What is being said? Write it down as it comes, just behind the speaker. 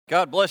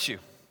God bless you.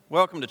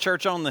 Welcome to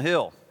Church on the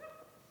Hill.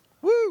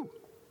 Woo!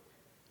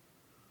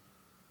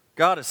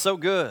 God is so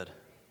good.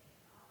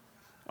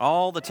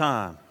 All the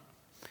time.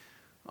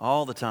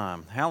 All the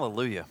time.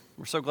 Hallelujah.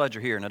 We're so glad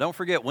you're here. Now don't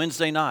forget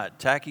Wednesday night,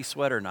 tacky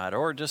sweater night,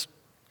 or just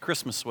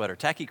Christmas sweater,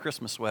 tacky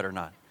Christmas sweater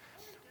night.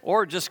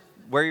 Or just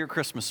wear your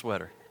Christmas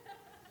sweater.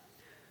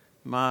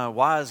 My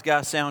wise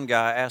guy, sound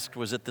guy asked,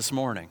 was it this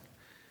morning?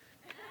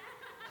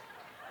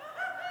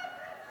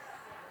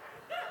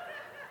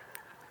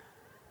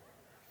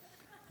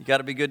 You got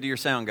to be good to your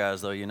sound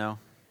guys, though, you know.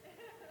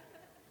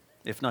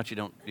 If not, you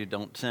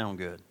don't sound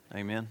good.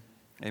 Amen.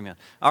 Amen.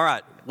 All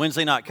right,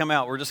 Wednesday night, come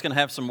out. We're just going to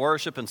have some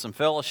worship and some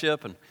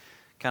fellowship and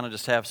kind of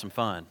just have some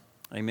fun.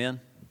 Amen.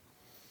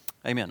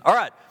 Amen. All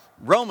right,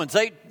 Romans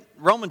 8.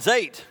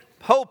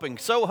 Hoping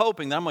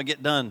that I'm going to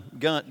get done.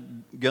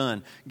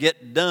 Get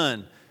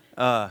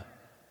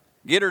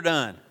her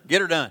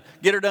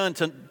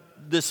done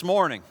this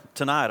morning,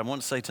 tonight. I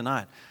want to say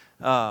tonight.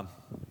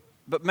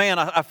 But man,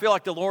 I feel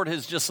like the Lord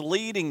is just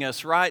leading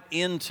us right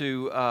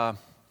into a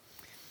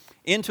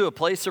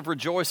place of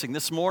rejoicing.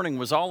 This morning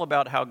was all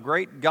about how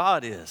great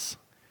God is,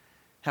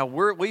 how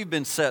we've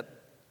been set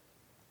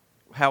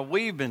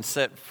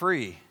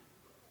free.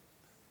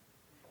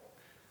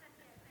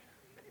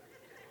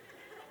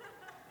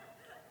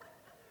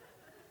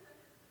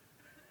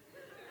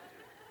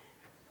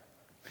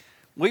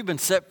 We've been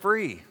set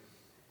free.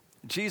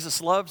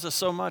 Jesus loves us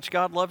so much.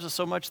 God loves us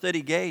so much that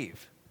He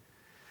gave.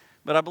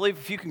 But I believe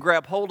if you can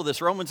grab hold of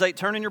this, Romans 8,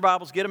 turn in your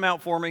Bibles, get them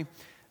out for me.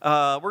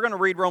 We're going to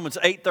read Romans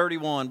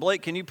 8:31.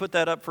 Blake, can you put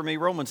that up for me?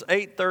 Romans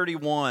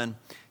 8:31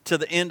 to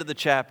the end of the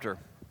chapter.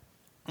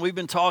 We've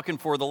been talking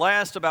for the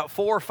last about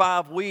 4 or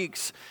 5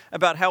 weeks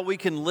about how we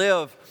can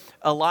live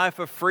a life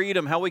of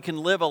freedom, how we can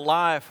live a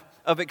life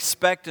of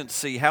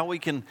expectancy, how we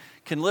can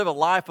live a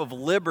life of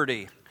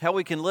liberty, how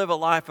we can live a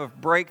life of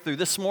breakthrough.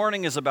 This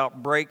morning is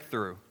about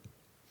breakthrough.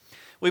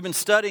 We've been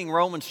studying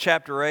Romans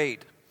chapter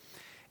 8.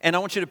 And I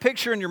want you to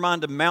picture in your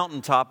mind a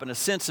mountaintop and a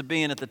sense of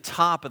being at the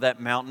top of that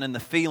mountain and the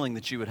feeling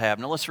that you would have.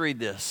 Now let's read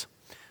this.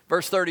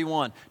 Verse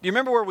 31. Do you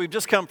remember where we've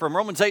just come from?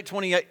 Romans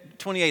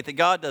 8:28, that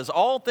God does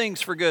all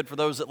things for good for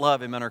those that love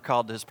Him and are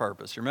called to His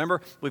purpose. You remember?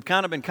 We've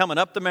kind of been coming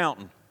up the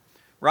mountain,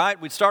 right?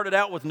 We started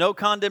out with no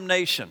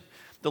condemnation.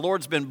 The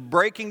Lord's been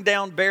breaking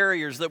down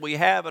barriers that we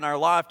have in our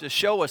life to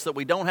show us that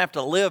we don't have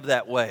to live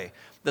that way,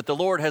 that the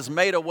Lord has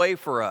made a way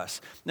for us.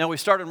 Now we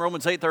start in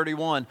Romans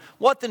 8:31.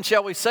 What then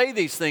shall we say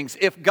these things?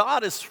 If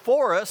God is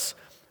for us,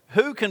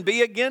 who can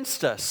be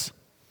against us?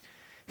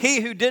 He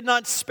who did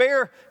not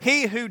spare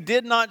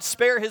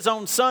His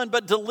own Son,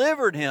 but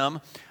delivered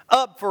Him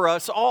up for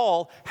us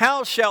all,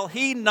 how shall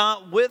He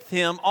not with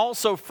Him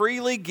also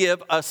freely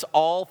give us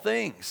all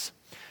things?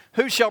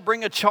 Who shall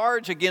bring a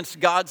charge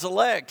against God's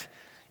elect?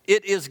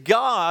 It is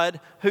God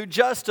who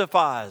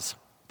justifies.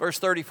 Verse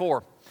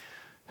 34.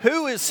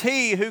 Who is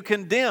he who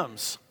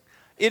condemns?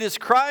 It is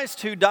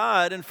Christ who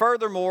died and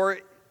furthermore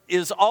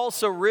is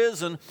also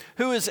risen,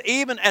 who is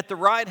even at the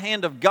right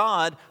hand of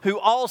God, who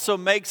also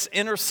makes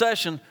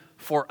intercession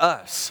for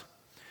us.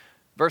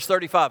 Verse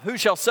 35. Who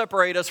shall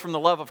separate us from the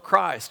love of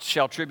Christ?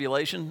 Shall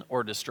tribulation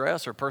or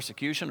distress or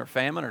persecution or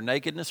famine or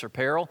nakedness or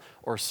peril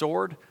or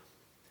sword?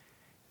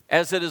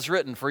 As it is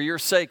written, for your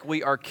sake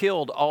we are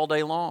killed all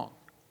day long.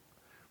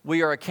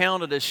 We are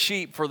accounted as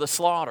sheep for the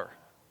slaughter.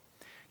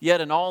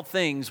 Yet in all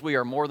things we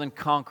are more than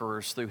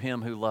conquerors through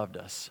Him who loved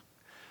us.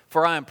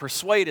 For I am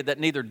persuaded that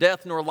neither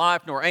death nor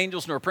life, nor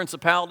angels, nor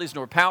principalities,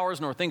 nor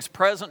powers, nor things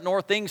present, nor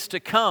things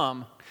to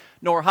come,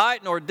 nor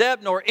height, nor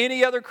depth, nor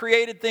any other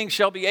created thing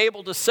shall be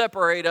able to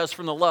separate us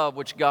from the love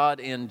which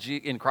God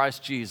in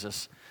Christ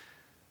Jesus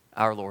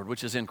our Lord,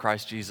 which is in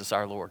Christ Jesus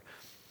our Lord.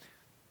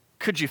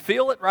 Could you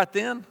feel it right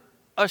then?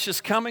 Us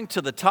just coming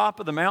to the top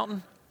of the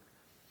mountain?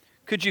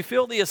 Could you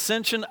feel the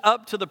ascension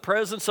up to the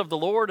presence of the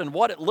Lord and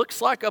what it looks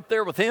like up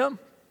there with Him?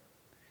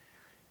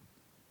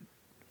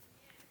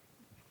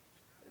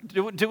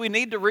 Do we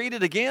need to read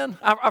it again?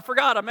 I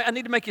forgot. I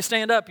need to make you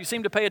stand up. You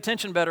seem to pay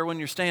attention better when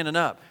you're standing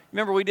up.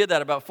 Remember, we did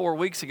that about 4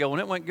 weeks ago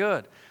and it went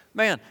good.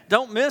 Man,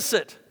 don't miss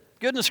it.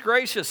 Goodness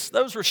gracious,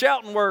 those were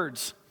shouting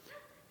words.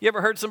 You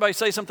ever heard somebody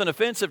say something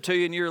offensive to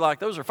you and you're like,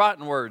 those are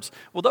fighting words?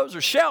 Well, those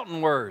are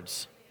shouting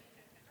words.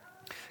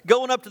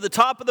 Going up to the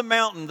top of the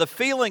mountain, the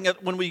feeling of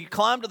when we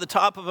climb to the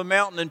top of a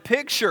mountain and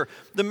picture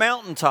the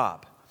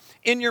mountaintop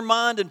in your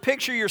mind and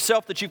picture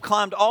yourself that you've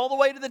climbed all the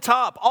way to the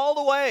top, all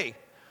the way.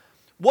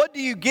 What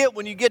do you get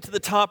when you get to the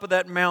top of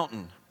that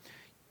mountain?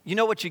 You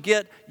know what you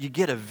get? You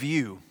get a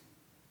view.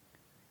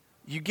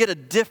 You get a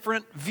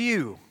different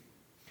view.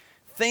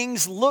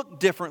 Things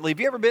look differently. Have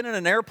you ever been in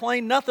an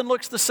airplane? Nothing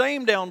looks the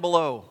same down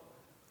below.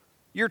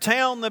 Your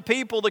town, the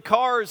people, the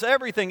cars,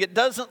 everything, it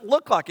doesn't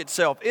look like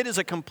itself. It is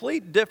a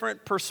complete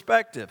different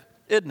perspective,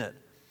 isn't it?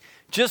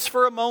 Just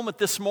for a moment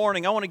this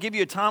morning, I want to give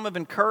you a time of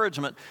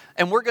encouragement,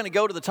 and we're going to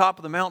go to the top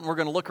of the mountain. We're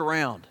going to look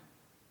around.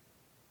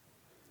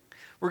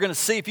 We're going to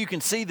see if you can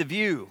see the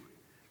view.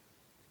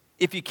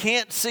 If you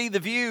can't see the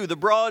view, the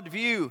broad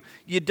view,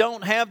 you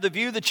don't have the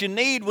view that you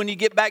need when you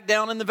get back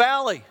down in the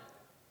valley.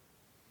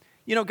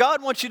 You know,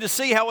 God wants you to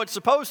see how it's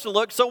supposed to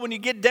look, so when you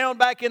get down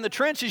back in the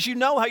trenches, you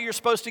know how you're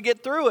supposed to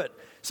get through it,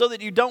 so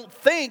that you don't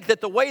think that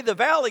the way the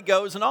valley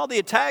goes and all the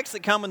attacks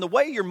that come and the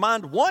way your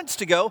mind wants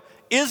to go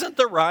isn't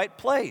the right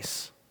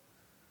place.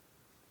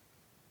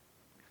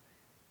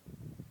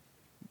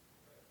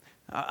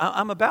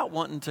 I'm about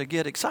wanting to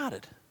get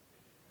excited.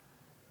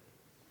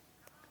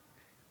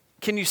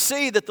 Can you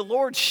see that the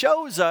Lord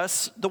shows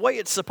us the way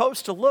it's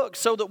supposed to look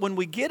so that when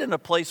we get in a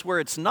place where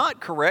it's not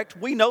correct,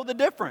 we know the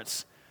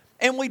difference.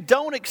 And we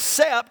don't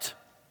accept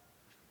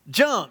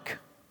junk.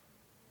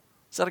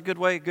 Is that a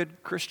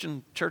good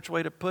Christian church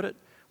way to put it?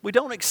 We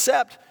don't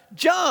accept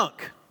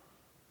junk.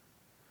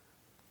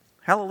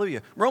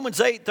 Hallelujah.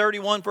 Romans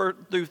 8:31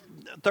 through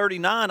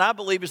 39, I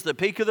believe, is the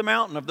peak of the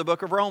mountain of the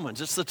book of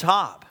Romans. It's the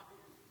top.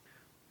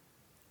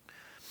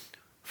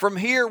 From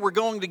here, we're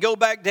going to go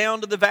back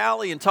down to the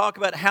valley and talk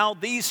about how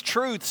these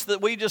truths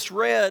that we just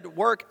read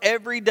work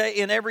every day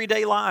in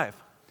everyday life.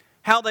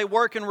 How they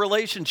work in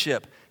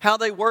relationship. How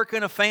they work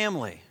in a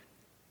family.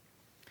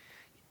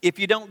 If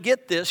you don't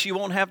get this, you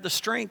won't have the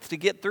strength to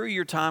get through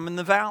your time in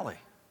the valley.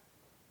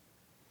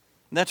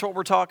 And that's what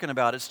we're talking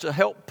about. It's to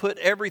help put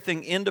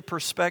everything into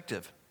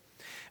perspective.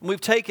 And we've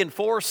taken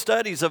 4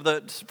 studies of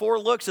the 4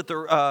 looks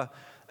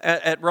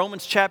at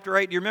Romans chapter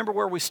 8. Do you remember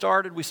where we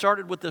started? We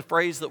started with the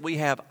phrase that we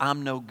have,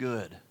 I'm no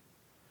good.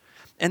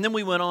 And then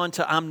we went on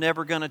to I'm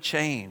never going to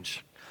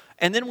change.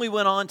 And then we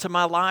went on to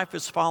my life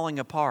is falling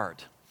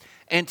apart.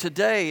 And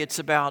today it's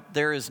about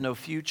there is no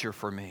future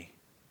for me.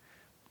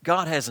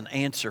 God has an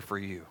answer for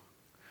you.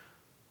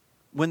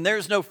 When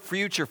there's no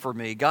future for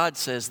me, God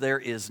says there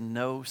is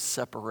no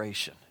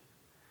separation.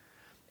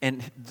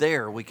 And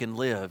there we can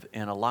live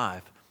in a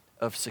life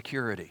of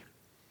security.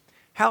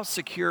 How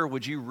secure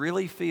would you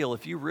really feel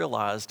if you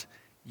realized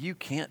you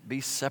can't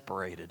be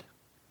separated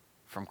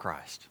from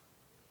Christ?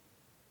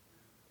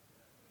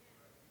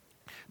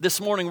 This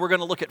morning we're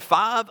going to look at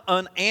 5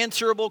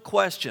 unanswerable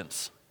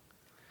questions.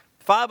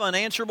 5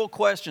 unanswerable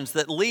questions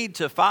that lead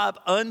to 5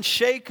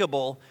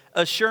 unshakable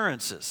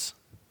assurances.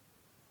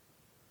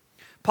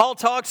 Paul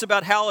talks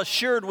about how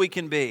assured we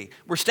can be.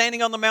 We're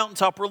standing on the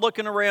mountaintop, we're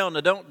looking around.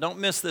 Now don't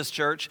miss this,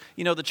 church.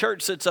 You know, the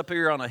church sits up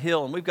here on a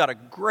hill, and we've got a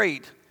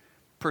great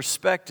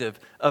perspective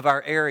of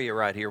our area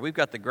right here. We've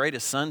got the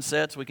greatest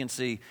sunsets. We can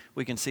see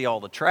all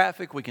the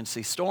traffic. We can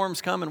see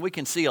storms coming. We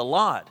can see a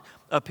lot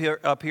up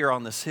here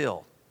on this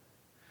hill.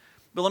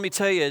 But let me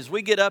tell you, as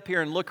we get up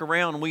here and look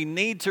around, we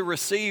need to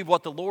receive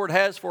what the Lord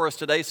has for us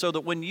today so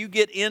that when you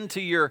get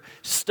into your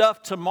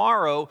stuff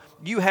tomorrow,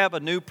 you have a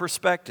new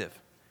perspective.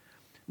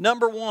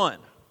 Number 1,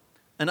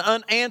 an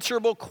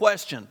unanswerable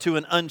question to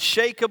an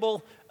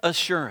unshakable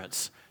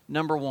assurance.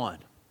 Number 1,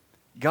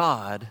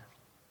 God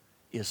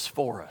is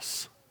for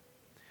us.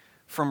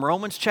 From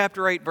Romans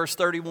chapter 8, verse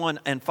 31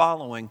 and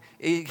following,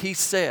 he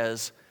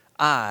says,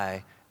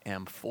 I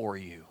am for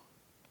you.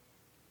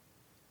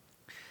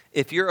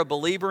 If you're a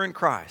believer in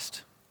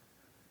Christ,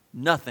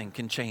 nothing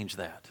can change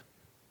that.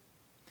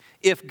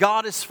 If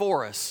God is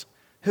for us,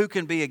 who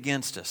can be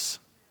against us?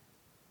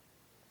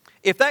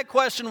 If that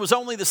question was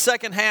only the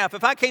second half,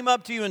 if I came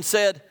up to you and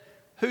said,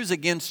 who's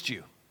against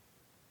you?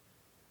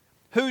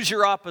 Who's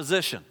your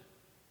opposition?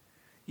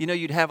 You know,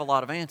 you'd have a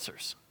lot of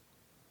answers.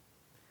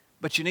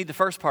 But you need the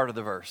first part of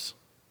the verse.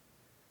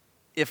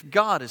 If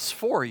God is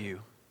for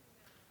you,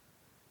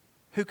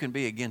 who can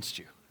be against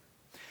you?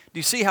 Do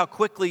you see how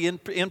quickly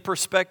in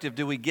perspective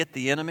do we get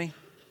the enemy?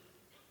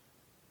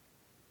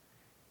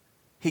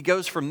 He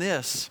goes from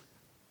this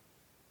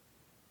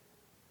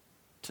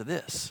to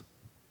this.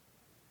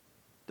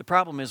 The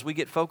problem is we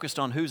get focused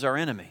on who's our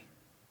enemy.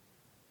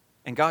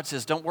 And God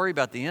says, don't worry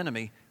about the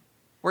enemy.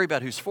 Worry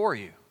about who's for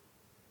you.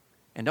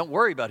 And don't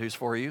worry about who's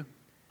for you.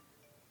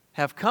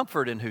 Have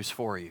comfort in who's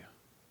for you.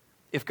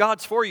 If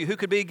God's for you, who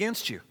could be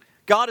against you?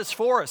 God is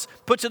for us.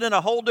 Puts it in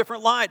a whole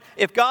different light.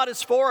 If God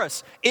is for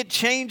us, it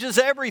changes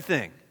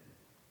everything.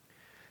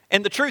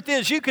 And the truth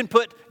is, you can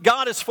put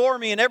God is for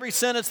me in every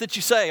sentence that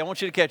you say. I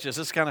want you to catch this.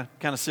 This is kind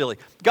of silly.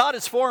 God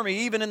is for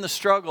me even in the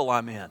struggle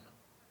I'm in.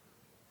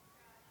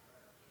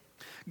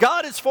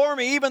 God is for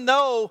me even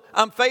though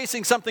I'm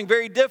facing something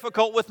very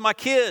difficult with my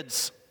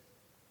kids.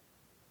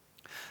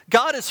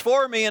 God is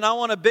for me and I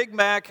want a Big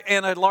Mac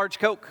and a large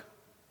Coke.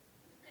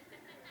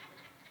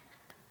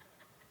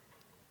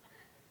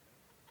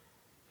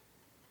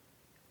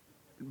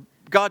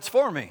 God's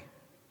for me.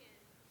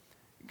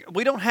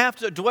 We don't have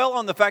to dwell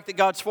on the fact that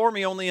God's for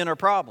me only in our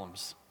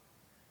problems.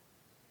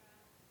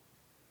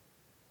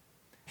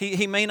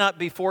 He may not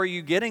be for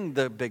you getting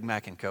the Big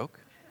Mac and Coke,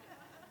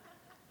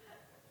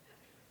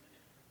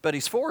 but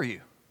He's for you.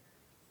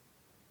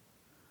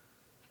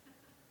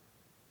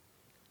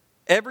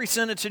 Every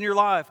sentence in your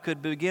life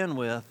could begin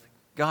with,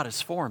 God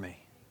is for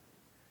me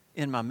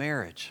in my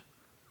marriage,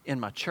 in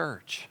my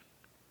church,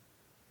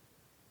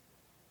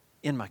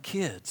 in my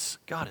kids.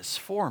 God is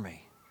for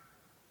me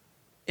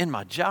in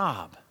my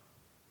job.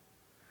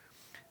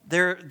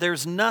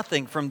 There's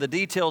nothing from the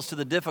details to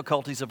the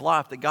difficulties of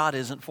life that God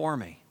isn't for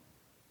me.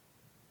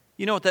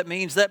 You know what that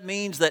means? That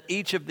means that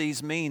each of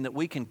these mean that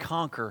we can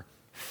conquer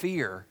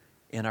fear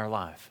in our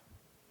life.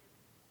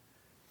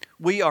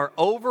 We are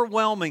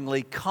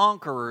overwhelmingly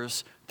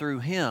conquerors through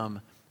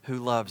Him who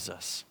loves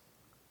us.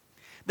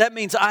 That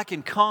means I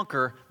can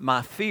conquer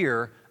my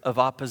fear of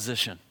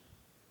opposition.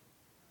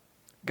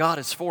 God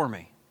is for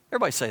me.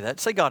 Everybody say that.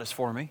 Say, God is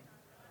for me.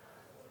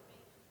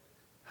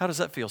 How does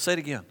that feel? Say it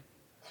again.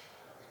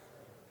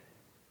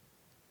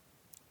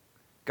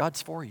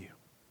 God's for you.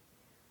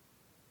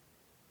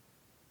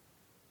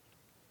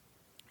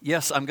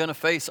 Yes, I'm going to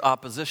face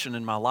opposition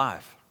in my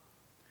life.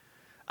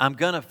 I'm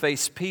going to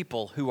face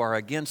people who are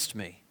against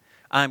me.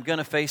 I'm going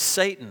to face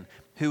Satan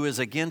who is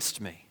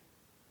against me.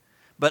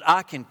 But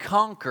I can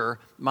conquer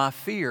my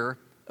fear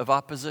of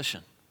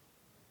opposition.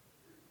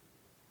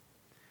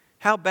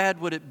 How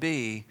bad would it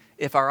be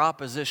if our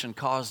opposition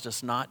caused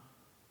us not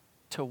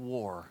to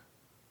war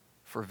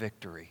for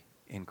victory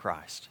in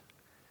Christ?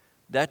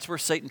 That's where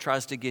Satan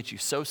tries to get you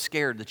so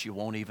scared that you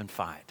won't even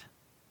fight.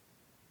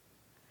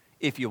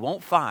 If you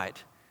won't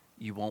fight,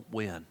 you won't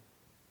win.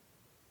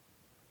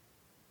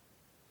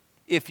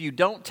 If you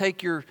don't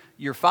take your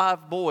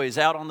 5 boys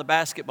out on the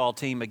basketball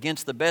team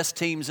against the best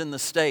teams in the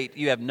state,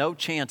 you have no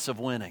chance of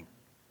winning.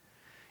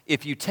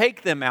 If you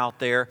take them out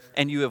there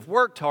and you have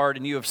worked hard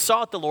and you have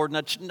sought the Lord,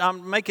 and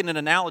I'm making an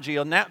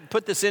analogy,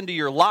 put this into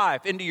your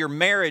life, into your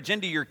marriage,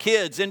 into your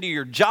kids, into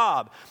your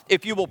job.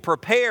 If you will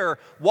prepare,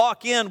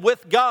 walk in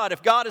with God,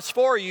 if God is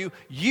for you,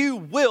 you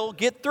will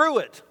get through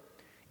it.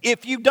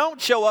 If you don't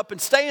show up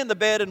and stay in the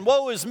bed and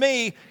woe is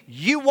me,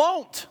 you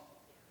won't.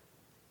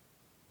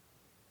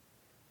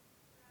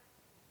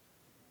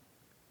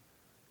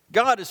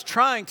 God is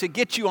trying to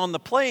get you on the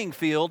playing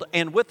field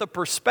and with a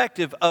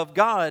perspective of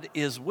God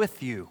is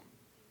with you.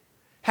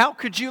 How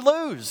could you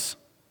lose?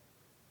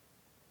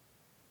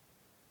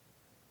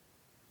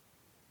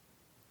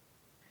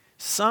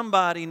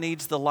 Somebody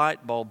needs the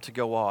light bulb to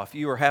go off.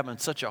 You are having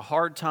such a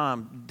hard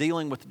time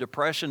dealing with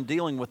depression,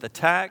 dealing with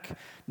attack,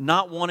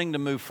 not wanting to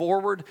move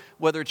forward,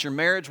 whether it's your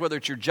marriage, whether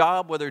it's your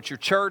job, whether it's your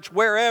church,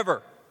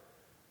 wherever.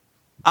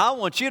 I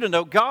want you to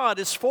know God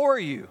is for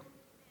you.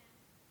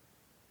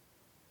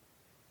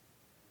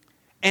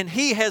 And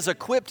He has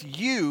equipped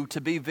you to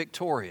be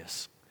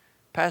victorious.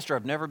 Pastor,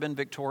 I've never been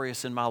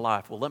victorious in my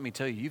life. Well, let me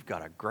tell you, you've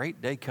got a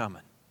great day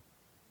coming.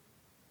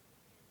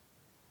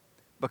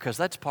 Because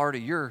that's part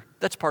of your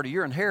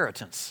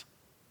inheritance.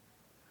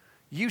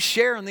 You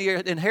share in the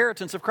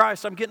inheritance of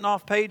Christ. I'm getting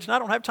off page, and I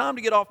don't have time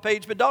to get off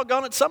page, but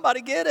doggone it,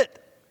 somebody get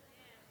it.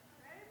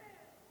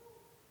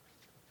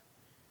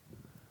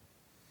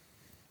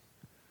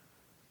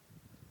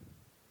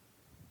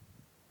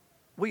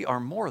 We are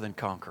more than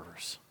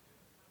conquerors.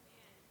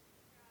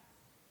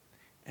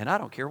 And I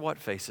don't care what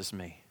faces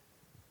me.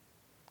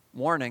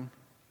 Warning,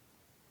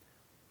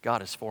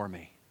 God is for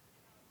me.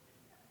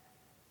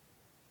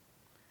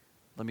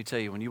 Let me tell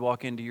you, when you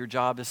walk into your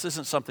job, this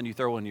isn't something you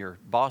throw in your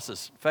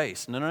boss's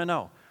face.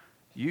 No.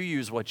 You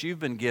use what you've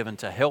been given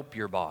to help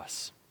your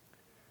boss.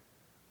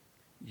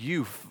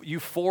 You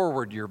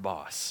forward your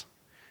boss.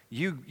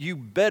 You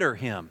better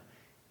him,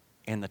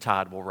 and the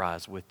tide will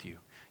rise with you.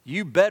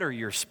 You better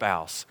your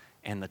spouse,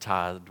 and the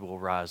tide will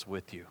rise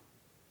with you.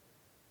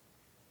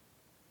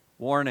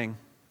 Warning,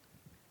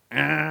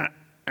 God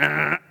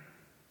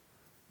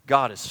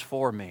is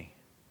for me.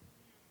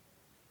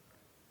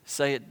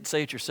 Say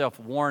it yourself,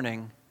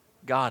 warning,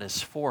 God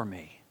is for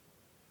me.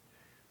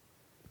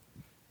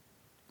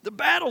 The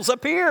battle's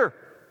up here.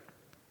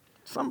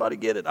 Somebody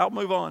get it. I'll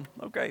move on.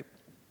 Okay.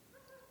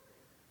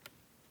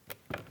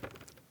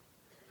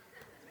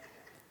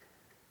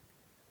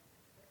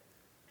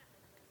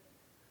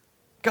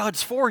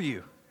 God's for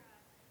you.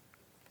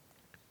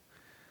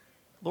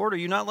 Lord, are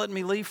you not letting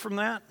me leave from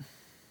that?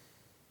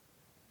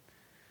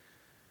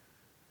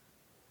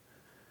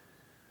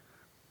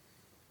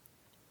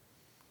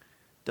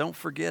 Don't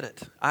forget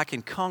it. I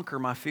can conquer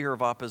my fear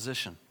of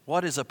opposition.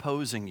 What is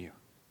opposing you?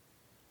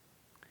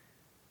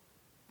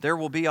 There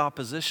will be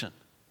opposition.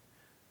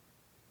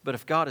 But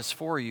if God is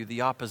for you,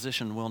 the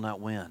opposition will not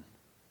win.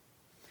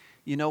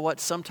 You know what?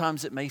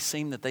 Sometimes it may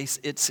seem that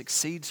it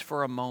succeeds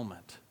for a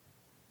moment.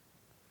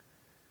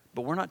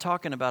 But we're not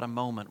talking about a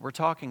moment. We're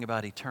talking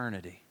about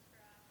eternity.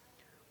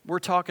 We're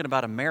talking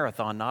about a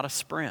marathon, not a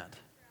sprint.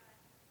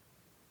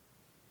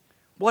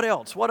 What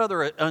else? What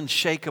other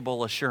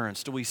unshakable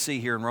assurance do we see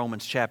here in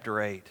Romans chapter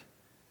 8?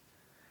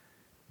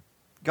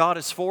 God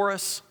is for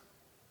us.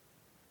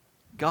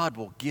 God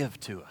will give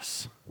to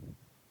us.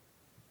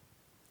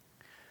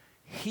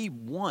 He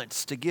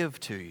wants to give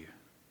to you.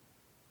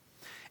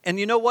 And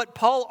you know what?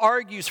 Paul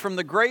argues from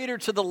the greater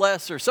to the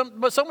lesser.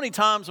 But so many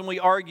times when we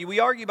argue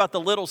about the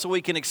little so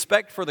we can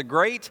expect for the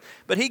great.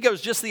 But he goes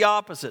just the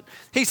opposite.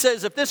 He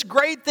says, if this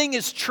great thing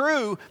is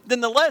true,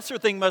 then the lesser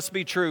thing must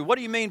be true. What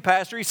do you mean,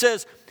 Pastor? He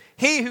says,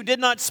 he who did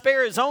not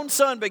spare his own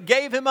son but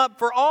gave him up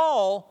for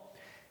all,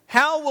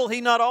 how will he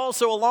not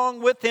also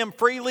along with him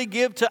freely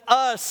give to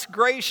us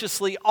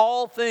graciously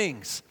all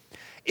things?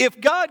 If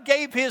God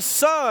gave his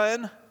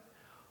son,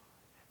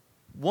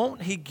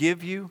 won't he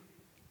give you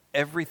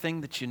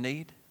everything that you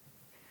need?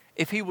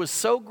 If he was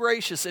so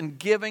gracious in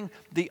giving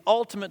the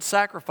ultimate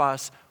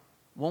sacrifice,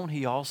 won't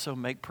He also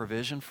make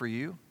provision for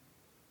you?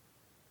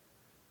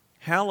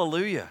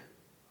 Hallelujah.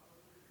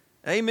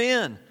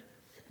 Amen.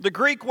 The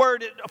Greek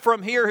word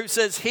from here who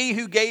says he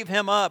who gave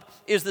him up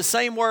is the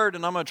same word,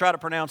 and I'm going to try to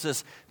pronounce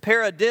this,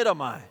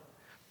 paradidomai,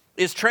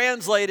 is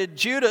translated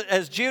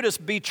as Judas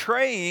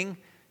betraying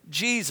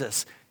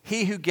Jesus,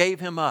 he who gave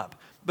him up.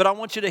 But I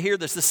want you to hear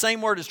this. The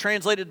same word is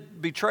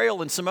translated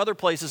betrayal in some other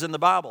places in the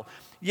Bible.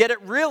 Yet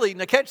it really,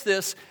 now catch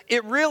this,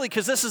 it really,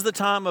 because this is the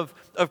time of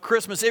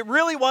Christmas, it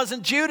really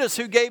wasn't Judas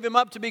who gave him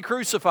up to be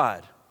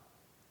crucified.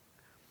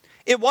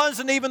 It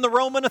wasn't even the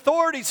Roman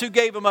authorities who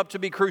gave him up to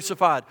be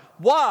crucified.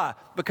 Why?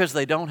 Because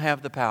they don't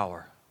have the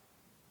power.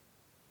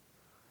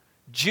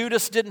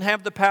 Judas didn't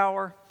have the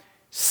power.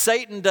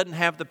 Satan doesn't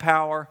have the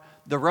power.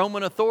 The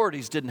Roman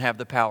authorities didn't have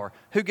the power.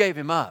 Who gave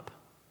him up?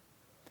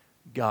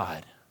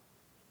 God.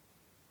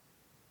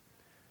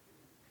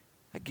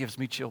 That gives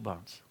me chill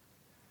bumps.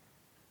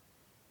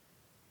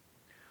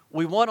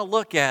 We want to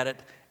look at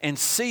it and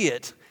see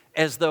it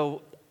as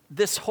though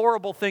this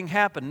horrible thing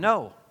happened.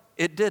 No,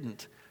 it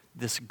didn't.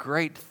 This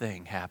great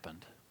thing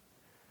happened.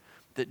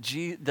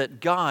 That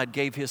God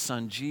gave His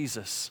Son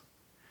Jesus.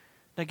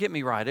 Now get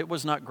me right, it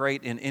was not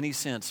great in any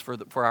sense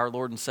for our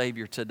Lord and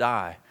Savior to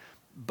die.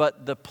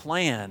 But the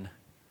plan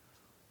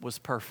was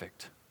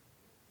perfect.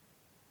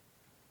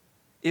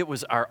 It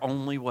was our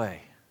only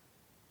way.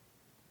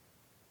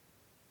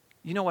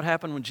 You know what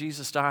happened when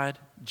Jesus died?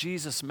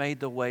 Jesus made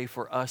the way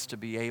for us to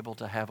be able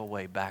to have a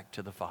way back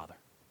to the Father.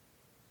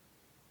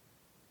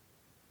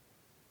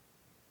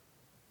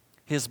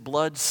 His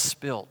blood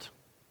spilt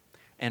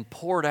and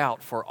poured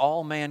out for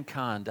all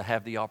mankind to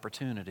have the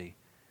opportunity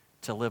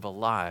to live a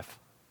life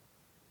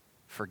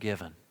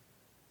forgiven,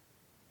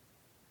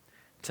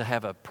 to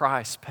have a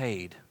price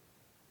paid.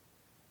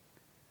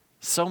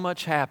 So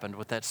much happened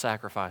with that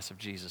sacrifice of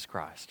Jesus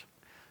Christ.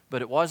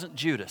 But it wasn't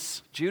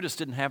Judas. Judas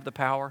didn't have the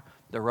power.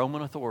 The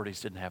Roman authorities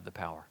didn't have the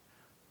power.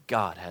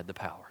 God had the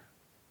power.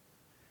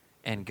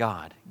 And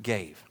God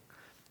gave.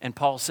 And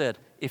Paul said,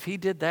 if He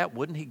did that,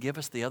 wouldn't He give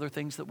us the other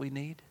things that we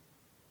need?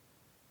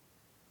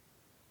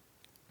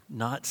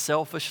 Not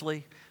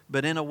selfishly,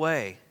 but in a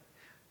way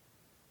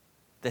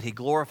that He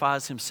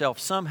glorifies Himself.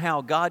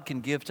 Somehow God can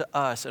give to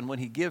us, and when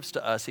He gives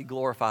to us, He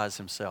glorifies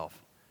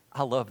Himself.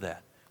 I love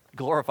that.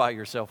 Glorify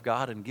yourself,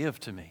 God, and give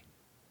to me.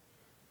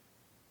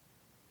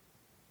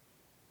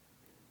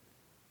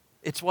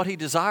 It's what He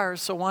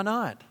desires, so why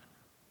not?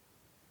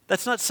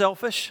 That's not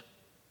selfish.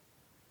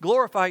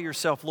 Glorify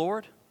yourself,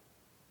 Lord.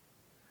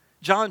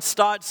 John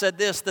Stott said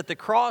this, that the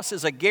cross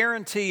is a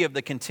guarantee of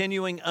the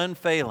continuing,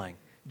 unfailing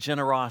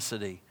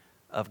generosity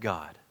of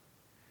God.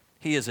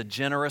 He is a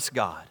generous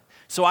God.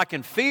 So I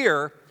can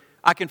fear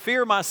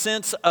my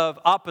sense of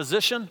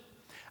opposition.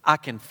 I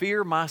can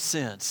fear my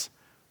sense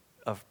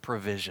of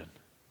provision.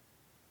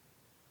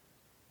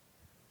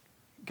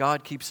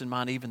 God keeps in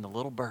mind even the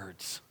little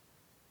birds.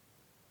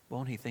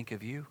 Won't He think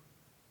of you?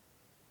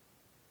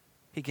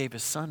 He gave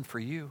His Son for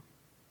you.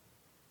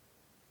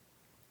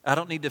 I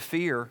don't need to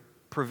fear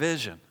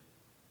provision,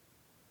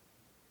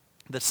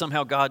 that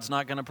somehow God's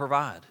not going to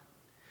provide.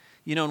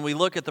 You know, when we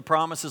look at the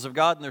promises of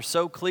God, and they're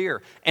so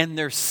clear, and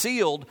they're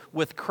sealed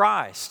with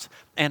Christ,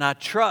 and I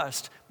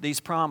trust these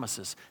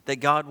promises that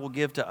God will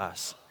give to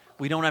us.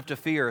 We don't have to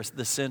fear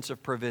the sense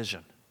of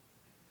provision.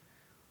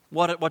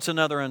 What's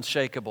another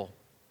unshakable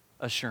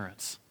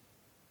assurance?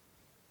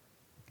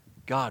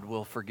 God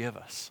will forgive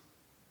us.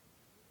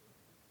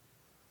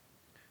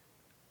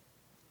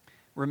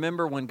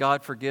 Remember, when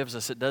God forgives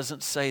us, it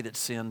doesn't say that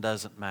sin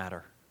doesn't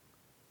matter.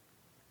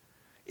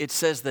 It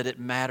says that it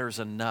matters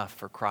enough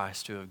for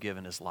Christ to have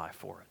given His life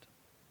for it.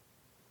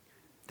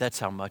 That's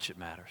how much it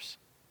matters.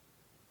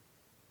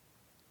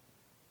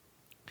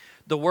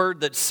 The word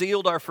that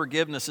sealed our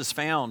forgiveness is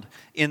found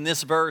in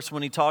this verse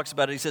when he talks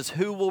about it. He says,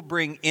 who will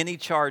bring any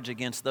charge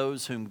against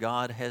those whom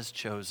God has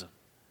chosen?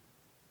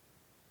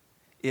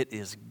 It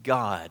is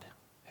God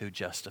who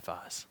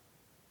justifies.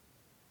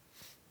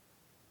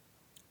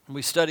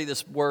 We study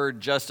this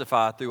word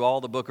justify through all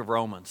the book of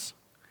Romans.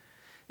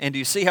 And do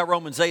you see how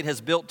Romans 8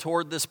 has built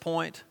toward this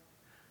point?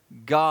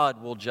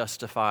 God will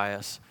justify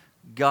us.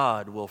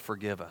 God will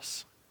forgive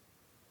us.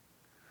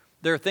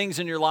 There are things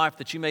in your life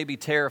that you may be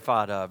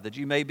terrified of, that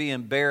you may be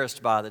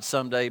embarrassed by, that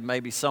someday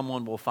maybe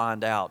someone will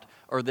find out,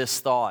 or this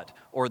thought,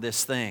 or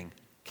this thing.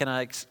 Can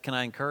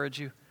I encourage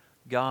you?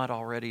 God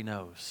already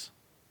knows.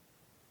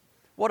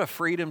 What a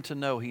freedom to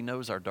know He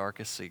knows our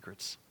darkest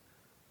secrets.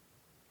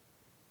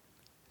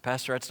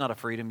 Pastor, that's not a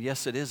freedom.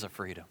 Yes, it is a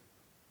freedom.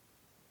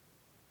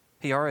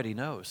 He already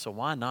knows, so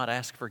why not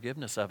ask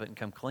forgiveness of it and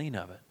come clean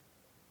of it?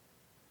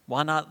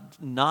 Why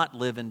not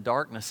live in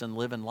darkness and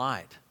live in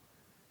light?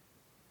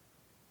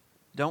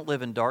 Don't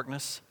live in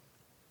darkness.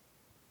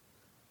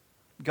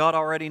 God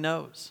already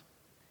knows.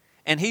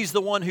 And He's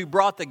the one who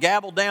brought the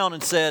gavel down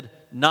and said,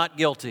 not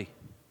guilty.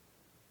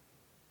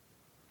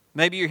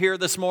 Maybe you're here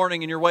this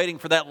morning and you're waiting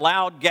for that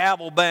loud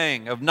gavel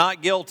bang of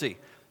not guilty.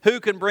 Who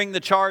can bring the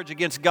charge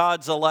against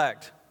God's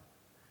elect?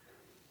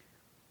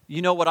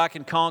 You know what I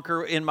can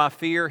conquer in my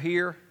fear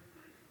here?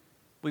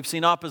 We've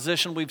seen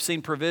opposition. We've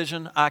seen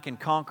provision. I can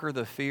conquer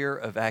the fear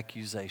of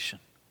accusation.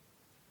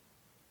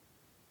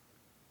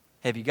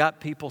 Have you got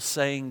people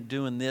saying,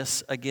 doing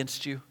this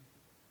against you?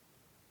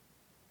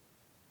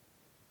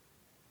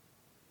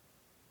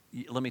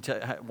 Let me tell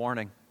you,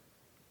 warning.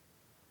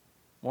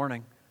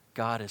 Warning.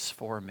 God is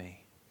for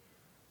me.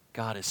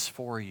 God is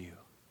for you.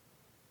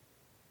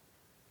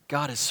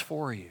 God is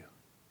for you.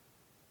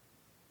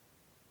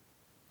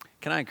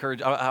 Can I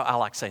encourage, I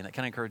like saying that.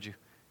 Can I encourage you?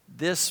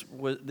 This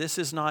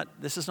is not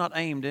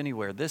aimed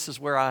anywhere. This is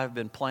where I have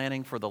been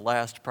planning for the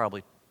last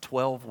probably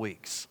 12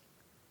 weeks.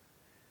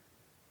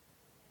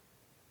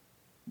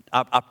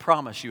 I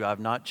promise you I've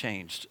not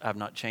changed. I've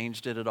not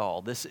changed it at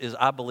all.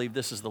 I believe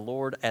this is the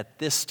Lord at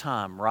this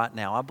time right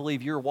now. I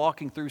believe you're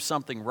walking through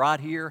something right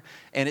here,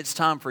 and it's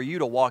time for you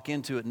to walk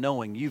into it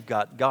knowing you've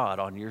got God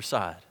on your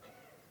side.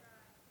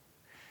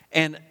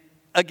 And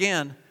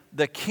again,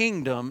 the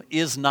kingdom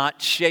is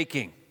not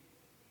shaking.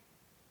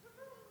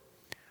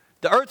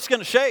 The earth's going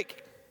to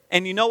shake.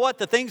 And you know what?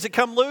 The things that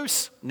come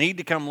loose need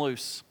to come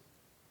loose.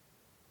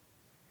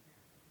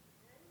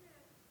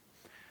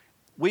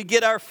 We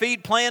get our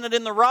feet planted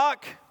in the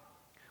rock.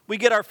 We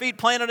get our feet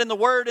planted in the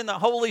Word, in the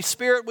Holy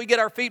Spirit. We get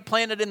our feet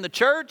planted in the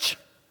church.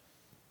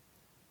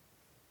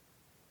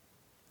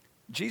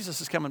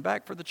 Jesus is coming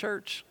back for the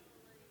church.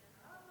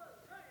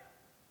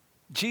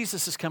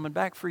 Jesus is coming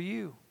back for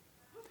you.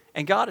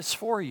 And God is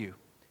for you.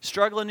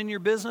 Struggling in your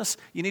business,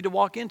 you need to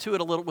walk into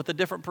it a little with a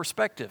different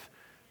perspective.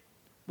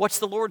 What's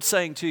the Lord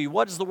saying to you?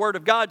 What does the Word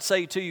of God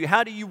say to you?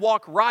 How do you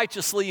walk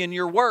righteously in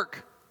your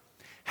work?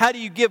 How do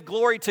you give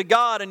glory to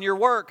God in your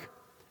work?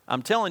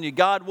 I'm telling you,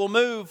 God will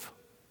move.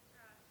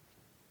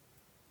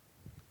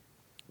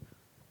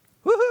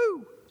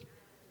 Woohoo!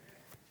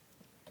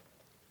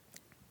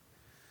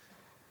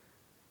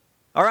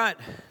 All right.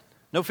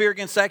 No fear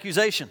against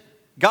accusation.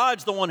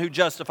 God's the one who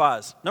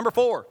justifies. Number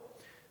 4.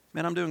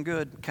 Man, I'm doing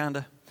good, kind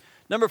of.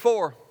 Number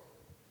 4.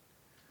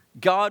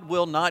 God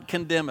will not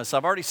condemn us.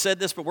 I've already said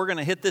this, but we're going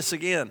to hit this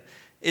again.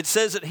 It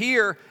says it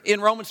here in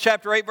Romans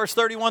chapter 8, verse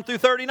 31 through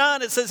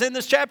 39. It says in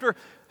this chapter,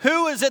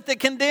 who is it that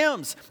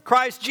condemns?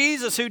 Christ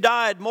Jesus, who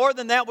died, more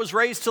than that was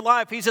raised to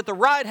life. He's at the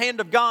right hand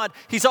of God.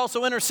 He's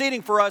also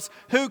interceding for us.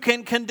 Who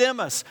can condemn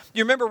us?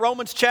 You remember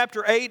Romans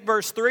chapter 8,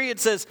 verse 3? It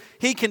says,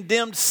 he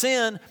condemned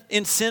sin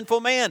in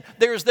sinful man.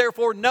 There is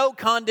therefore no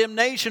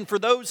condemnation for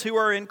those who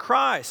are in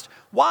Christ.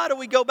 Why do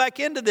we go back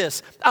into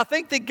this? I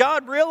think that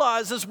God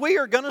realizes we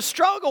are going to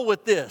struggle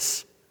with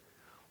this.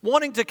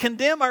 Wanting to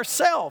condemn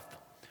ourselves.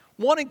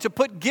 Wanting to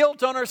put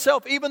guilt on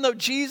ourselves, even though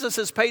Jesus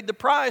has paid the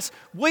price,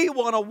 we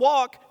want to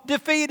walk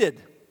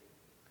defeated.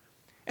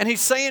 And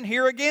he's saying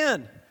here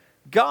again,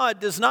 God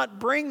does not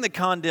bring the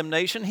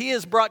condemnation. He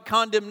has brought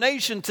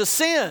condemnation to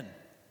sin.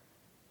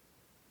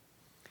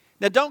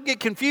 Now don't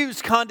get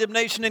confused,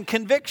 condemnation and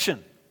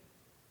conviction.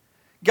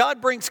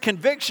 God brings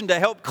conviction to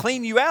help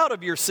clean you out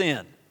of your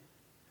sin.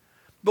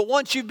 But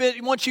once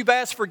you've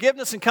asked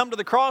forgiveness and come to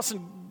the cross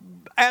and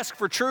ask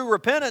for true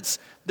repentance,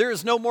 there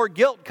is no more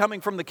guilt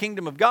coming from the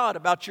kingdom of God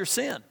about your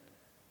sin.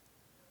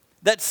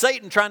 That's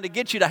Satan trying to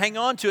get you to hang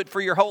on to it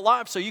for your whole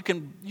life so you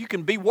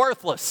can be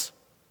worthless.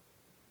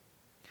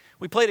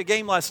 We played a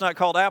game last night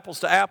called Apples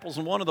to Apples,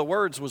 and one of the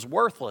words was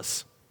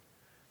worthless.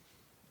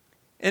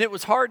 And it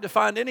was hard to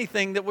find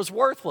anything that was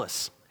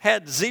worthless,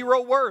 had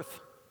zero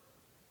worth.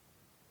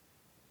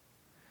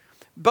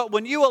 But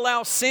when you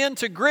allow sin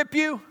to grip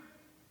you,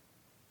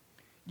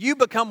 you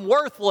become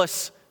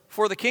worthless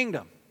for the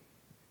kingdom.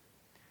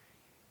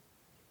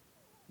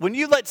 When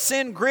you let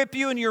sin grip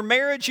you in your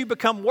marriage, you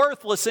become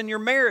worthless in your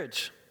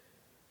marriage.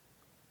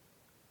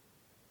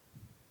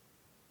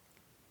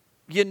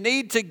 You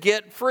need to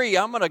get free.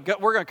 We're going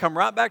to come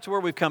right back to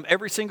where we've come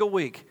every single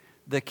week.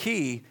 The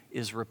key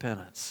is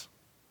repentance.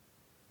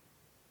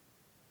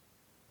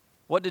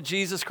 What did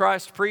Jesus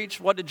Christ preach?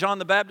 What did John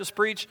the Baptist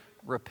preach?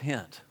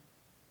 Repent,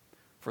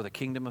 for the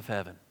kingdom of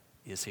heaven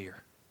is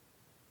here.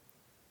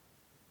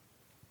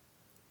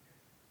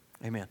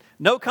 Amen.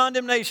 No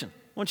condemnation.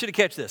 I want you to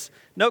catch this.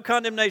 No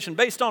condemnation.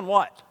 Based on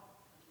what?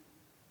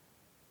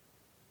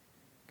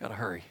 Got to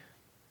hurry.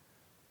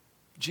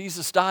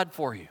 Jesus died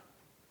for you.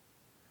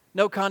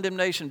 No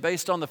condemnation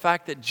based on the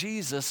fact that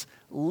Jesus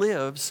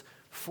lives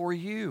for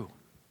you.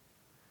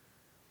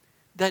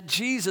 That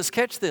Jesus,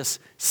 catch this,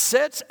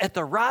 sits at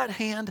the right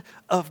hand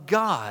of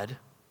God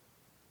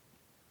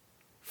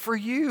for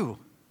you.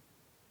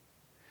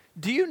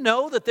 Do you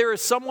know that there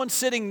is someone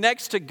sitting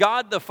next to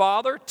God the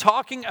Father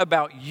talking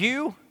about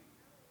you?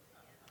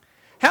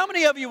 How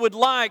many of you would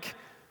like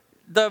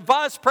the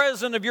vice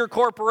president of your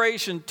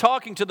corporation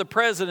talking to the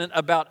president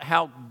about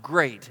how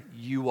great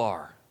you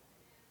are?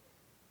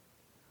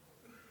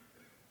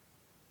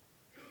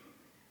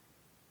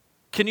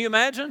 Can you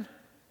imagine?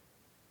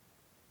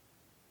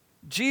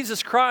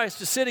 Jesus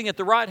Christ is sitting at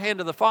the right hand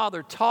of the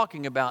Father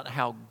talking about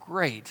how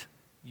great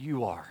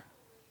you are.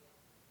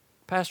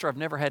 Pastor, I've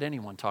never had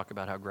anyone talk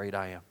about how great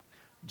I am.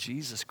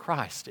 Jesus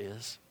Christ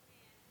is.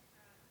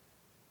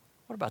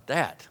 What about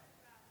that?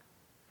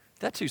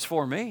 That's who's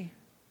for me.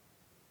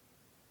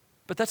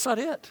 But that's not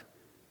it.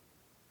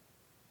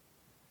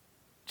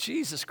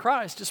 Jesus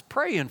Christ is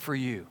praying for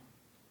you.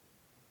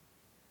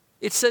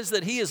 It says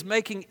that He is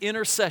making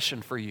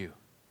intercession for you.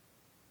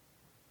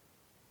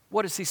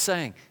 What is He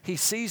saying? He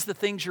sees the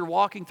things you're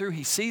walking through.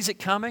 He sees it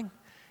coming.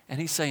 And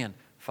He's saying,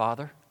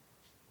 Father,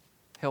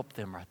 help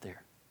them right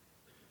there.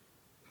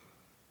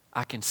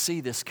 I can see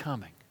this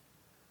coming.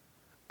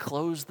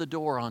 Close the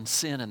door on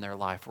sin in their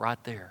life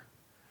right there.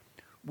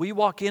 We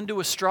walk into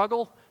a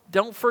struggle,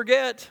 don't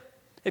forget.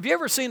 Have you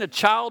ever seen a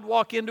child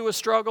walk into a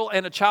struggle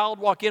and a child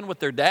walk in with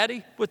their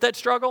daddy with that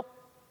struggle?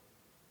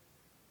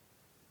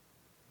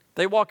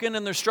 They walk in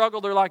their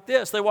struggle, they're like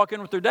this. They walk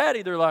in with their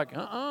daddy, they're like,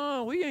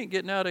 we ain't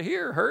getting out of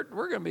here hurt.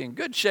 We're going to be in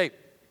good shape.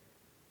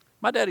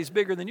 My daddy's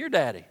bigger than your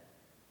daddy.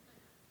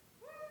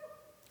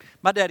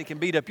 My daddy can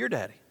beat up your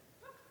daddy.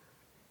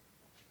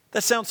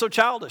 That sounds so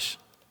childish.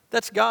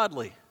 That's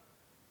godly.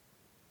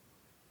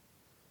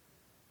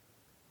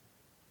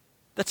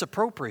 That's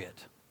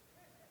appropriate.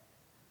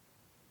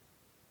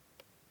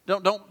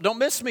 Don't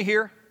miss me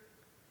here.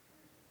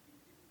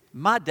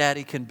 My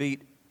daddy can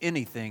beat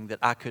anything that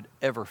I could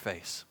ever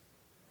face.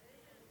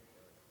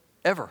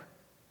 Ever.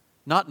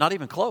 Not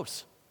even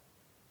close.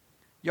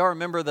 Y'all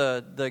remember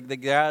the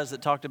guys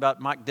that talked about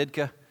Mike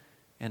Ditka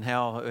and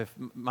how if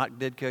Mike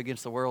Ditka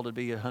against the world would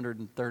be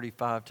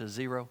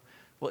 135-0?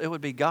 Well, it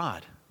would be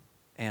God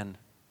and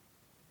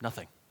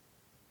nothing.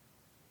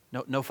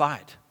 No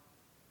fight.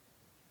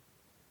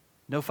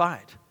 No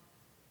fight.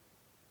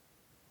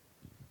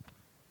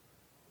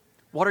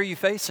 What are you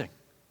facing?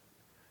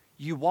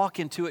 You walk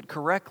into it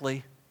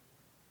correctly,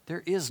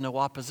 there is no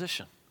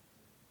opposition.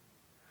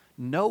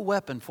 No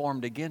weapon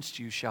formed against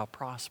you shall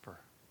prosper.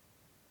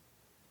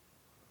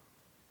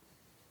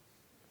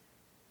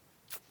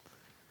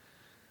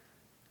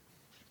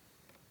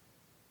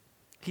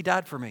 He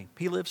died for me.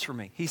 He lives for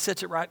me. He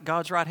sits at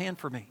God's right hand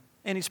for me.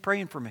 And He's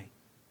praying for me.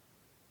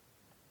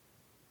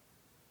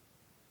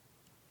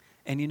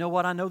 And you know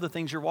what? I know the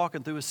things you're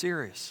walking through is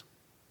serious.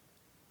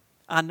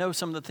 I know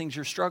some of the things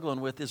you're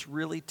struggling with is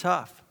really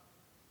tough.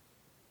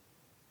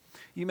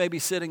 You may be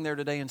sitting there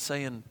today and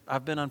saying,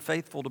 I've been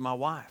unfaithful to my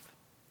wife.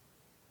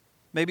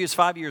 Maybe it was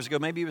 5 years ago.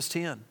 Maybe it was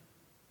 10.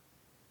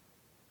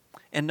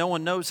 And no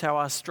one knows how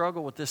I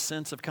struggle with this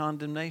sense of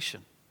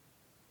condemnation.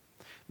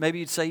 Maybe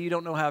you'd say, you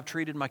don't know how I've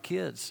treated my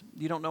kids.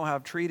 You don't know how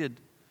I've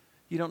treated,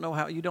 you don't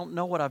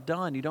know what I've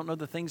done. You don't know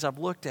the things I've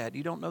looked at.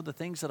 You don't know the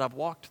things that I've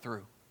walked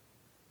through.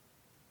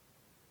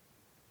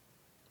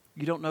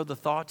 You don't know the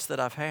thoughts that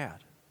I've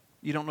had.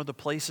 You don't know the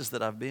places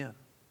that I've been.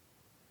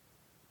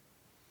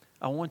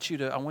 I want you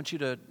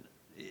to,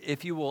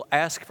 if you will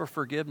ask for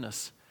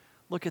forgiveness,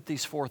 look at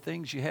these 4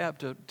 things you have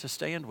to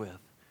stand with.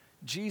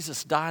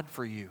 Jesus died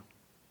for you.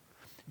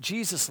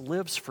 Jesus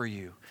lives for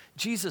you.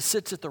 Jesus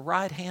sits at the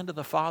right hand of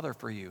the Father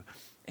for you.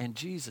 And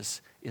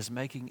Jesus is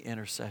making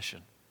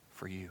intercession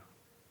for you.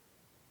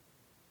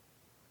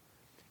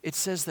 It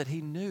says that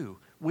He knew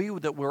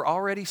that we're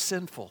already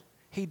sinful.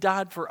 He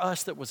died for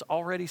us that was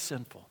already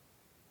sinful.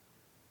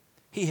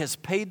 He has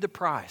paid the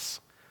price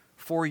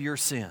for your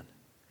sin.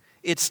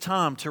 It's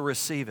time to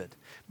receive it.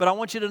 But I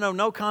want you to know,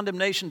 no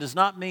condemnation does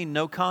not mean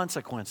no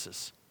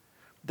consequences.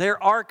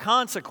 There are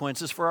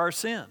consequences for our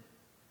sin.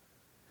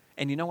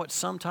 And you know what?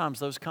 Sometimes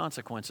those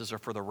consequences are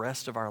for the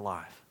rest of our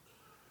life.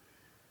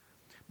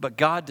 But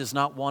God does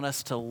not want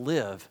us to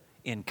live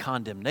in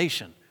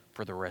condemnation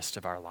for the rest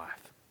of our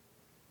life.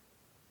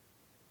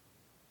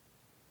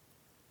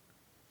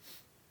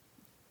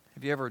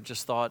 Have you ever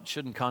just thought,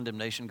 shouldn't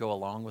condemnation go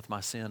along with my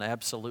sin?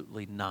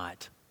 Absolutely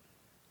not.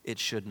 It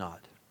should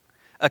not.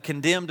 A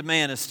condemned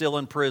man is still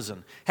in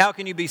prison. How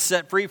can you be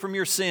set free from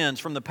your sins,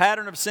 from the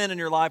pattern of sin in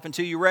your life,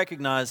 until you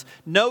recognize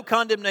no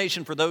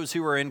condemnation for those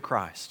who are in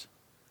Christ?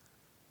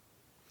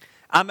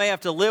 I may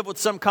have to live with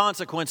some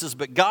consequences,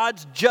 but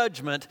God's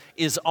judgment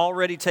is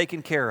already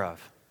taken care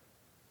of.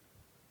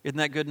 Isn't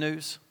that good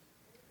news?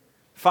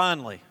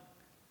 Finally,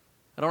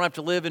 I don't have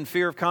to live in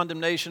fear of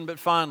condemnation, but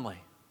finally,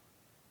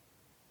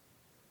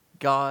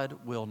 God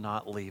will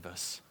not leave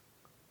us.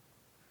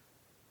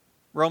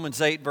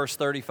 Romans 8 verse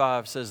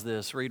 35 says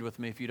this. Read with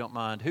me if you don't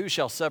mind. Who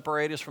shall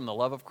separate us from the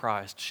love of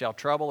Christ? Shall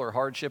trouble or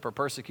hardship or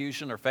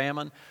persecution or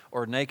famine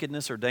or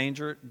nakedness or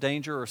danger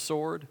or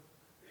sword?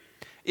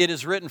 It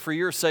is written for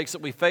your sakes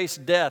that we face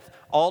death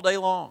all day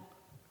long.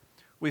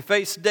 We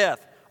face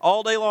death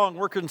all day long.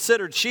 We're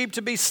considered sheep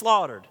to be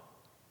slaughtered.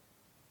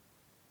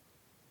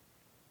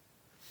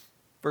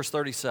 Verse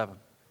 37.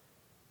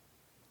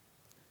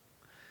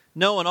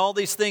 Knowing all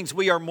these things,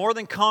 we are more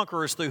than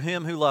conquerors through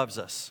Him who loves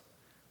us.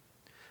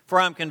 For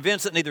I am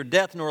convinced that neither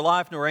death, nor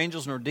life, nor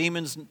angels, nor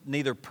demons,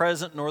 neither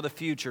present nor the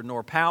future,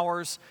 nor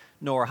powers,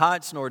 nor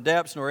heights, nor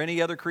depths, nor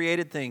any other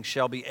created thing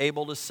shall be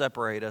able to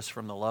separate us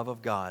from the love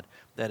of God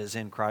that is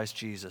in Christ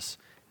Jesus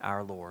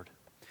our Lord.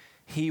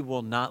 He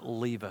will not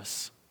leave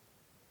us.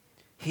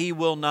 He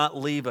will not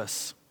leave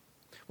us.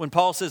 When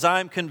Paul says,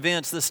 I am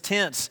convinced, this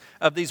tense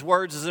of these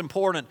words is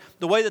important.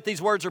 The way that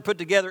these words are put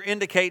together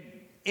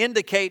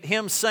indicate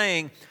him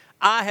saying,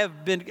 I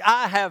have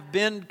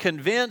been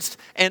convinced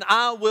and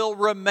I will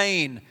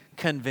remain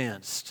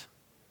convinced.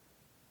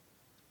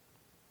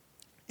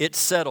 It's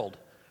settled.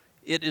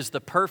 It is the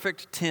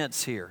perfect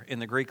tense here in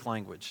the Greek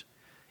language.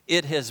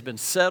 It has been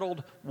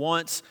settled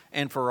once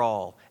and for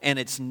all, and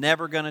it's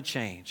never going to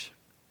change.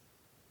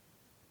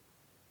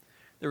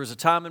 There was a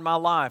time in my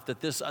life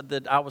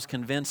that I was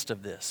convinced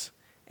of this,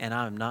 and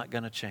I'm not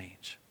going to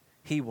change.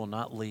 He will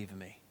not leave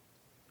me.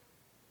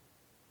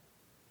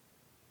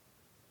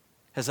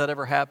 Has that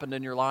ever happened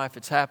in your life?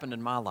 It's happened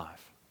in my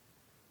life.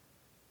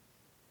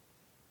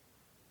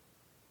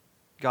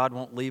 God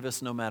won't leave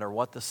us no matter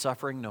what the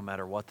suffering, no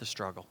matter what the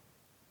struggle.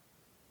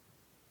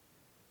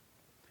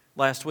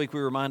 Last week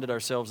we reminded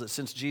ourselves that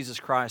since Jesus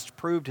Christ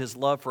proved His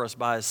love for us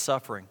by His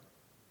suffering,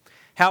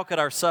 how could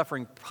our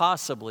suffering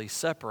possibly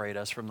separate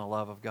us from the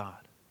love of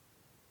God?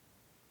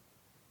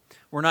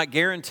 We're not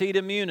guaranteed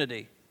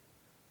immunity.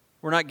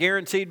 We're not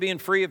guaranteed being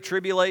free of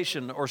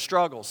tribulation or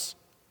struggles.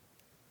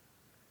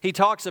 He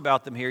talks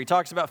about them here. He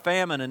talks about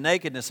famine and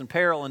nakedness and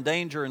peril and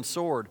danger and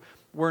sword.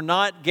 We're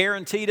not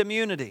guaranteed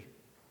immunity.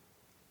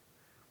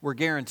 We're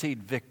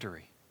guaranteed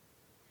victory.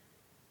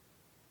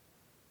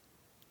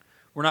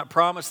 We're not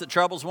promised that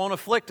troubles won't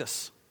afflict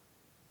us,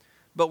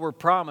 but we're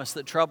promised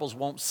that troubles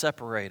won't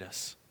separate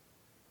us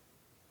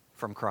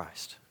from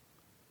Christ.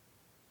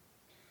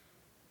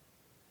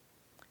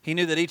 He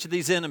knew that each of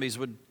these enemies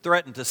would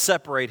threaten to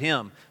separate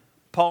him.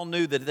 Paul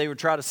knew that they would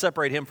try to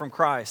separate him from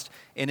Christ.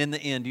 And in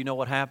the end, you know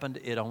what happened?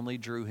 It only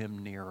drew him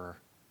nearer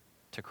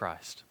to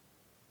Christ.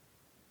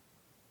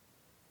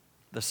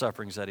 The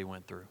sufferings that he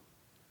went through.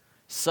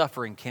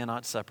 Suffering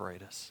cannot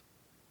separate us.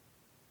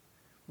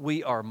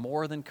 We are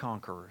more than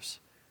conquerors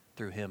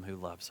through Him who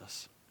loves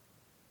us.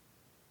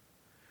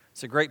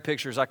 It's a great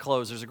picture as I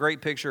close. There's a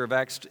great picture of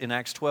in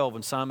Acts 12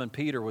 when Simon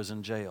Peter was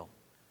in jail.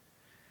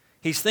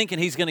 He's thinking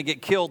he's going to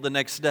get killed the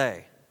next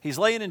day. He's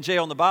laying in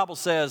jail, and the Bible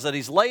says that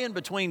he's laying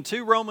between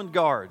two Roman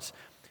guards,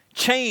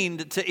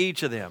 chained to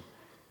each of them.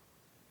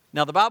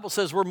 Now, the Bible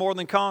says we're more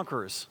than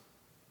conquerors.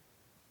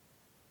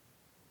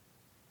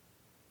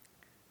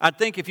 I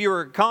think if you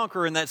were a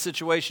conqueror in that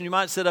situation, you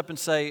might sit up and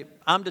say,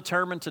 I'm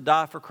determined to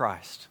die for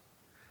Christ.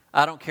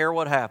 I don't care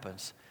what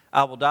happens.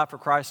 I will die for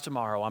Christ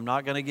tomorrow. I'm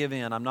not going to give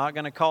in. I'm not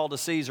going to call to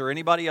Caesar or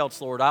anybody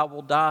else, Lord. I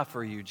will die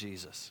for you,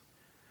 Jesus.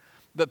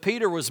 But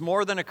Peter was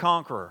more than a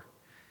conqueror.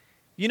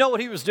 You know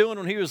what he was doing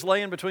when he was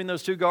laying between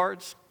those two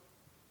guards?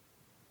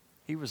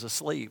 He was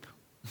asleep.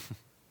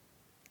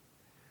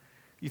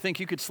 You think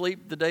you could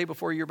sleep the day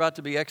before you're about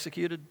to be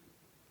executed?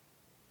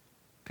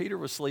 Peter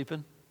was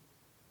sleeping.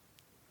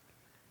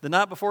 The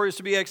night before he was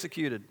to be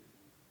executed,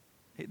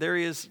 there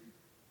he is,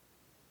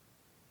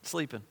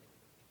 sleeping.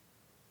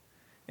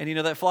 And you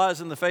know, that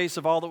flies in the face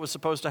of all that was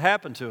supposed to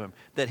happen to him,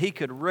 that he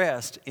could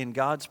rest in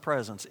God's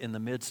presence in the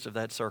midst of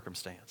that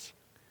circumstance.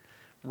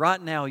 Right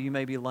now, you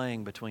may be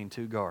laying between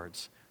two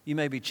guards. You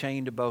may be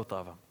chained to both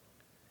of them,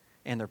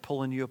 and they're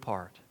pulling you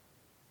apart.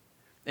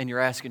 And you're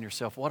asking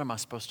yourself, what am I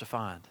supposed to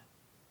find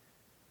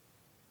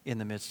in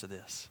the midst of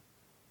this?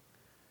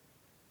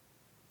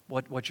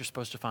 What you're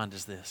supposed to find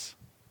is this.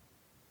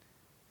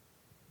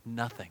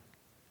 Nothing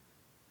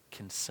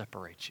can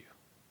separate you.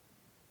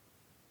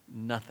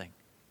 Nothing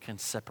can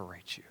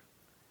separate you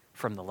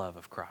from the love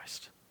of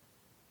Christ.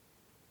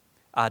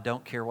 I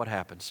don't care what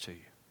happens to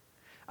you.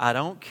 I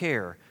don't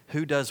care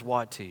who does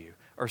what to you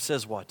or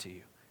says what to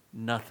you.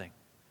 Nothing.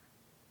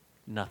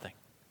 Nothing.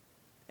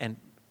 And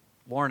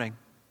warning,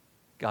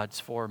 God's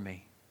for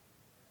me.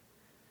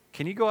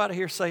 Can you go out of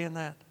here saying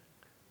that?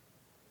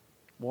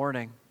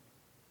 Warning,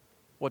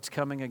 what's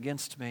coming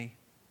against me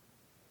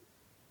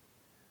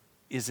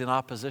is in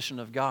opposition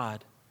of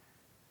God.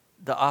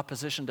 The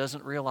opposition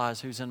doesn't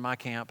realize who's in my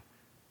camp.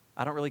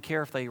 I don't really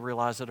care if they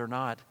realize it or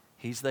not.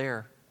 He's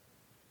there.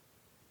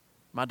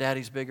 My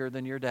daddy's bigger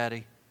than your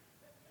daddy.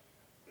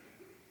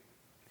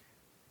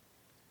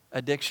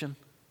 Addiction.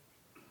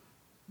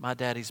 My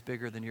daddy's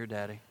bigger than your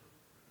daddy.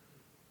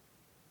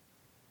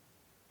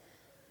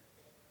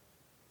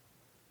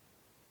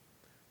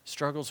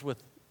 Struggles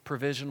with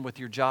provision with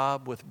your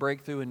job, with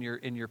breakthrough in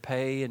your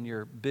pay, in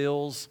your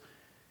bills,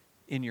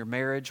 in your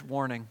marriage.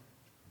 Warning.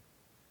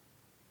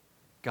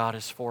 God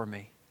is for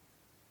me.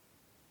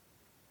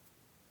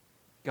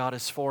 God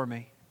is for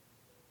me.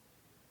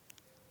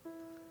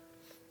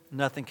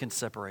 Nothing can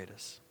separate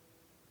us.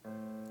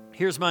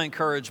 Here's my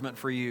encouragement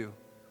for you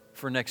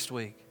for next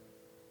week.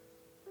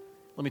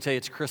 Let me tell you,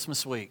 it's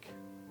Christmas week.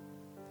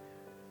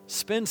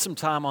 Spend some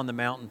time on the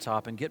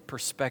mountaintop and get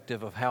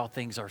perspective of how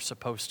things are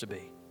supposed to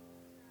be.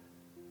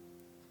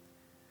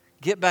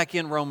 Get back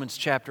in Romans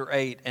chapter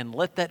 8 and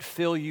let that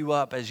fill you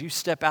up as you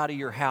step out of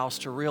your house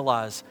to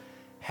realize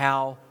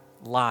how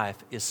life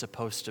is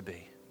supposed to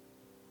be.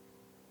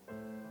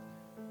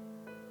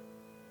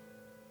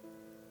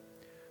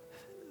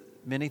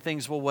 Many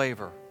things will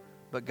waver,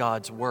 but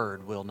God's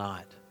word will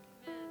not.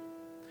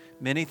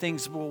 Many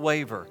things will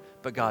waver,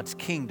 but God's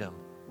kingdom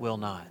will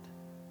not.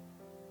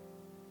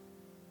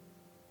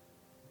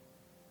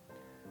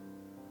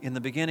 In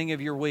the beginning of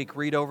your week,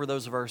 read over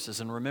those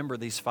verses and remember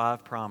these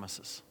 5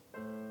 promises.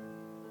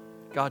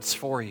 God's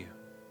for you.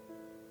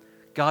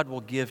 God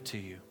will give to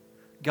you.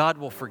 God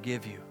will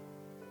forgive you.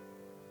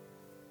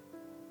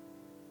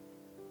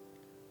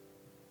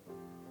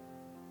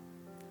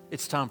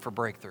 It's time for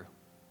breakthrough.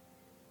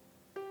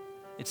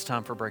 It's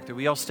time for breakthrough.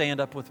 Will y'all stand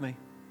up with me?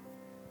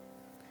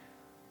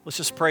 Let's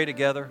just pray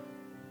together.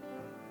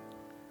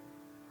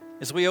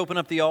 As we open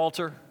up the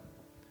altar,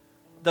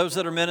 those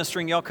that are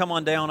ministering, y'all come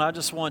on down. I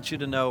just want you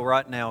to know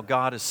right now,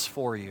 God is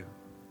for you.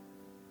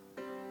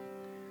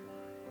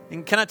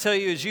 And can I tell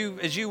you,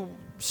 as you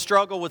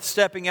struggle with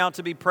stepping out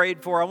to be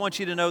prayed for, I want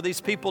you to know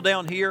these people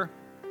down here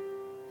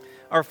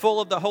are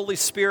full of the Holy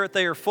Spirit.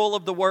 They are full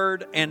of the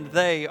Word, and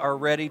they are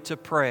ready to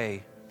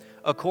pray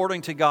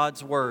according to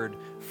God's Word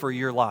for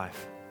your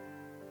life.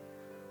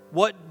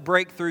 What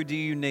breakthrough do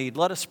you need?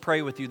 Let us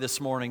pray with you this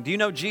morning. Do you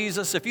know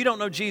Jesus? If you don't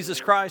know Jesus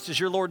Christ as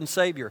your Lord and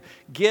Savior,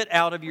 get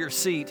out of your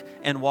seat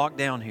and walk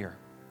down here.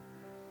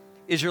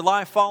 Is your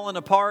life falling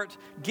apart?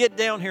 Get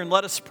down here and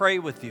let us pray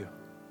with you.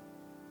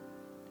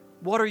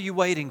 What are you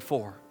waiting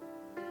for?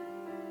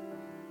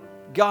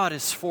 God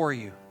is for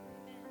you.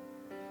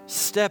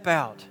 Step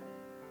out.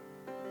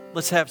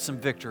 Let's have some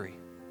victory.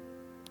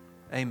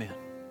 Amen.